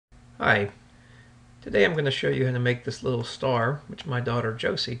Hi, today I'm going to show you how to make this little star, which my daughter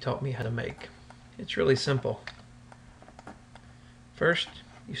Josie taught me how to make. It's really simple. First,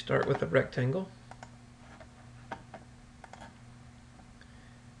 you start with a rectangle.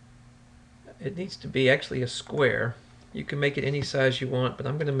 It needs to be actually a square. You can make it any size you want, but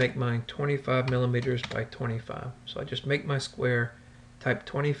I'm going to make mine 25 millimeters by 25. So I just make my square, type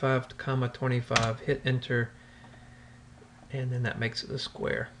 25, 25, hit enter, and then that makes it a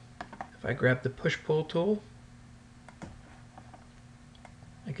square. If I grab the push-pull tool,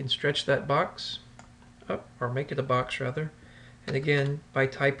 I can stretch that box up, or make it a box rather. And again, by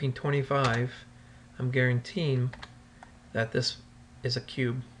typing 25, I'm guaranteeing that this is a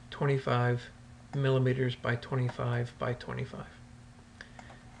cube, 25 millimeters by 25 by 25.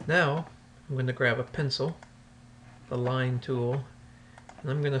 Now, I'm going to grab a pencil, the line tool, and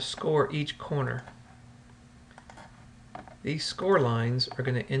I'm going to score each corner. These score lines are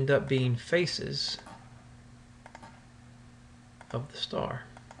going to end up being faces of the star.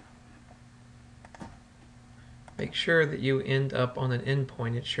 Make sure that you end up on an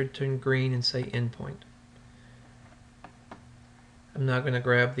endpoint. It should turn green and say endpoint. I'm now going to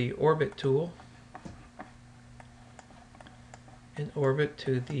grab the orbit tool and orbit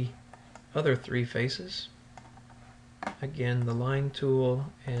to the other three faces. Again, the line tool,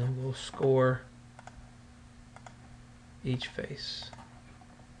 and we'll score each face,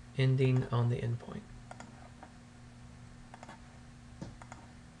 ending on the endpoint.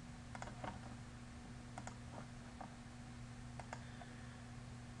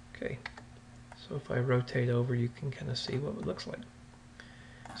 Okay, so if I rotate over, you can kind of see what it looks like.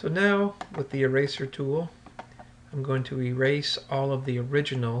 So now, with the eraser tool, I'm going to erase all of the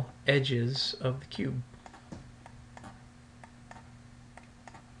original edges of the cube.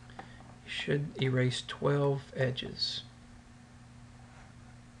 You should erase 12 edges.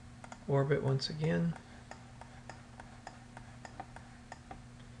 Orbit once again,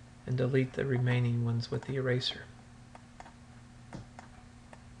 and delete the remaining ones with the eraser.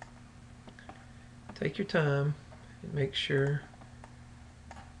 Take your time and make sure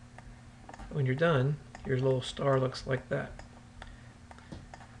when you're done, your little star looks like that.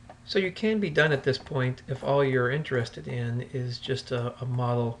 So you can be done at this point if all you're interested in is just a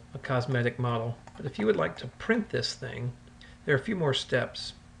model, a cosmetic model. But if you would like to print this thing, there are a few more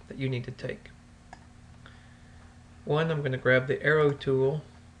steps that you need to take. One, I'm going to grab the arrow tool,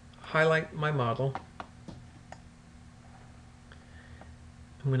 highlight my model.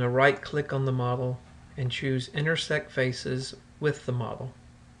 I'm going to right click on the model and choose intersect faces with the model.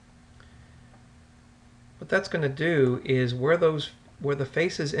 What that's going to do is where the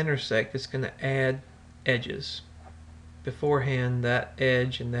faces intersect, it's going to add edges. Beforehand, that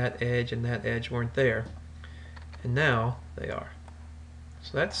edge and that edge and that edge weren't there, and now they are.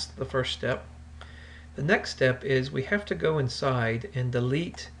 So that's the first step. The next step is we have to go inside and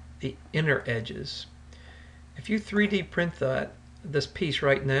delete the inner edges. If you 3D print this piece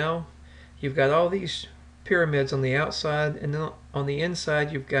right now, you've got all these pyramids on the outside, and then on the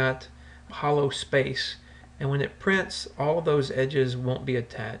inside you've got a hollow space. And when it prints, all of those edges won't be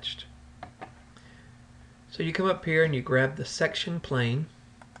attached. So you come up here and you grab the section plane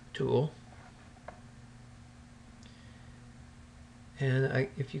tool. And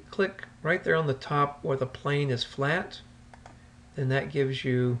if you click right there on the top where the plane is flat, then that gives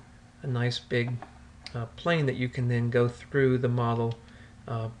you a nice big plane that you can then go through the model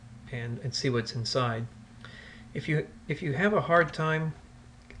and see what's inside. If you have a hard time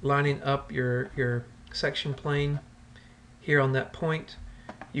lining up your section plane here on that point,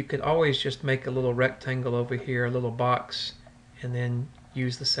 you could always just make a little rectangle over here, a little box, and then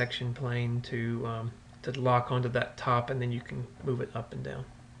use the section plane to lock onto that top, and then you can move it up and down.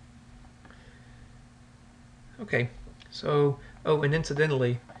 Okay, so, oh, and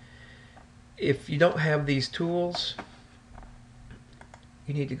incidentally, if you don't have these tools,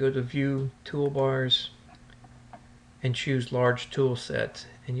 you need to go to View Toolbars and choose Large Tool Set,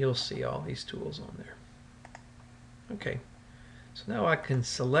 and you'll see all these tools on there. Okay, so now I can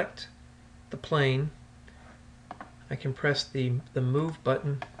select the plane. I can press the Move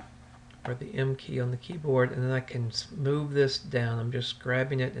button, or the M key on the keyboard, and then I can move this down. I'm just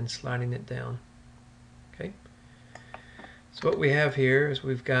grabbing it and sliding it down. Okay, so what we have here is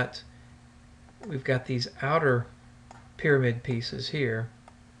we've got these outer pyramid pieces here,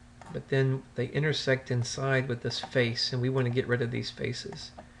 but then they intersect inside with this face, and we want to get rid of these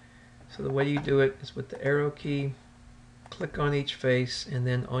faces. So the way you do it is with the arrow key, click on each face, and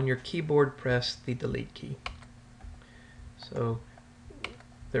then on your keyboard press the delete key. So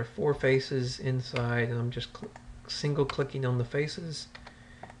there are 4 faces inside, and I'm just single clicking on the faces,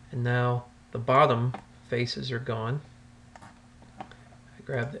 And now the bottom faces are gone. I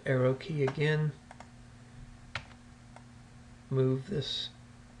grab the arrow key again, move this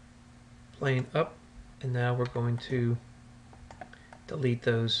plane up, and now we're going to delete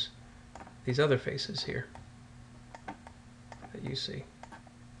these other faces here that you see.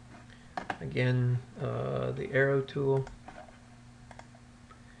 Again, the arrow tool,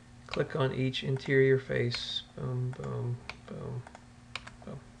 click on each interior face, boom, boom, boom,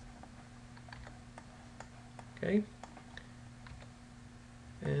 boom. Okay,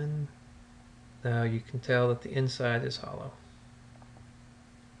 and now you can tell that the inside is hollow.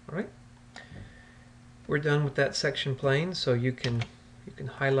 Alright, we're done with that section plane, so you can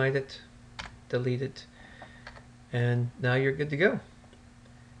highlight it, delete it, and now you're good to go.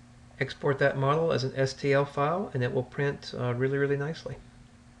 Export that model as an STL file and it will print really nicely.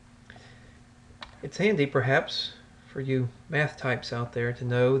 It's handy perhaps for you math types out there to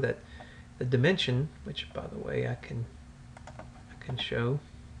know that the dimension, which by the way I can show,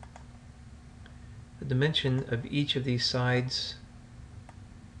 the dimension of each of these sides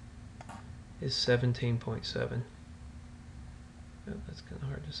is 17.7. Oh, that's kind of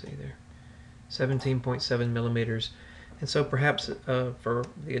hard to see there. 17.7 millimeters. And so perhaps for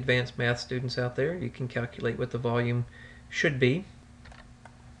the advanced math students out there, you can calculate what the volume should be.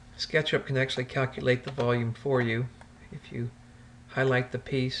 SketchUp can actually calculate the volume for you. If you highlight the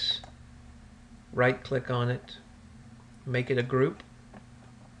piece, right-click on it, make it a group,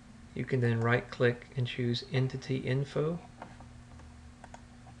 you can then right-click and choose Entity Info.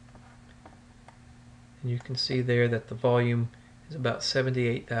 And you can see there that the volume is about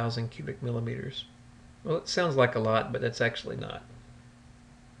 78,000 cubic millimeters. Well, it sounds like a lot, but it's actually not.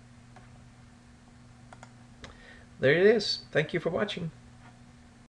 There it is. Thank you for watching.